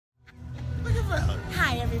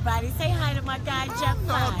everybody. Say hi to my guy, Jeff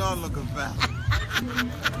Fox. No, looking back.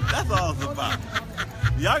 That's all it's about.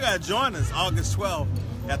 Y'all got to join us August 12th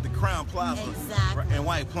at the Crown Plaza in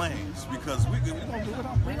White Plains, because we're going to do it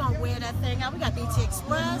up. We're going to wear that thing out. We got BT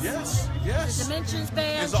Express. Yes, yes. The Dimensions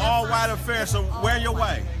Band. It's an all-white affair, so wear your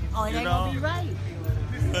white. Oh, it ain't going to be right.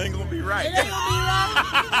 It ain't going to be right. It ain't going to be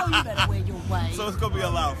right. You know you better wear your white. So it's going to be a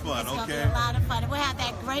lot of fun, it's okay? It's going to be a lot of fun. We'll have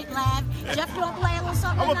that great laugh. Jeff, you want to play a little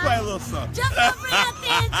something? I'm going to play a little something. Jeff, bring out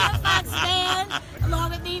there, Jeff Fox Band,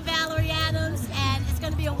 along with me, Valarie Adams, and it's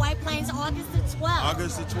going to be in White Plains August the 12th.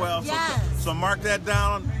 August the 12th. Yes. So mark that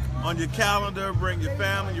down on your calendar. Bring your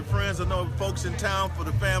family, your friends. I know folks in town for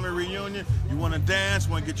the family reunion. You want to dance,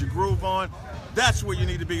 want to get your groove on. That's where you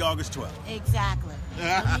need to be August 12th. Exactly.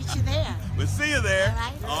 We'll meet you there. We'll see you there. All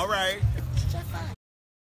right. All right.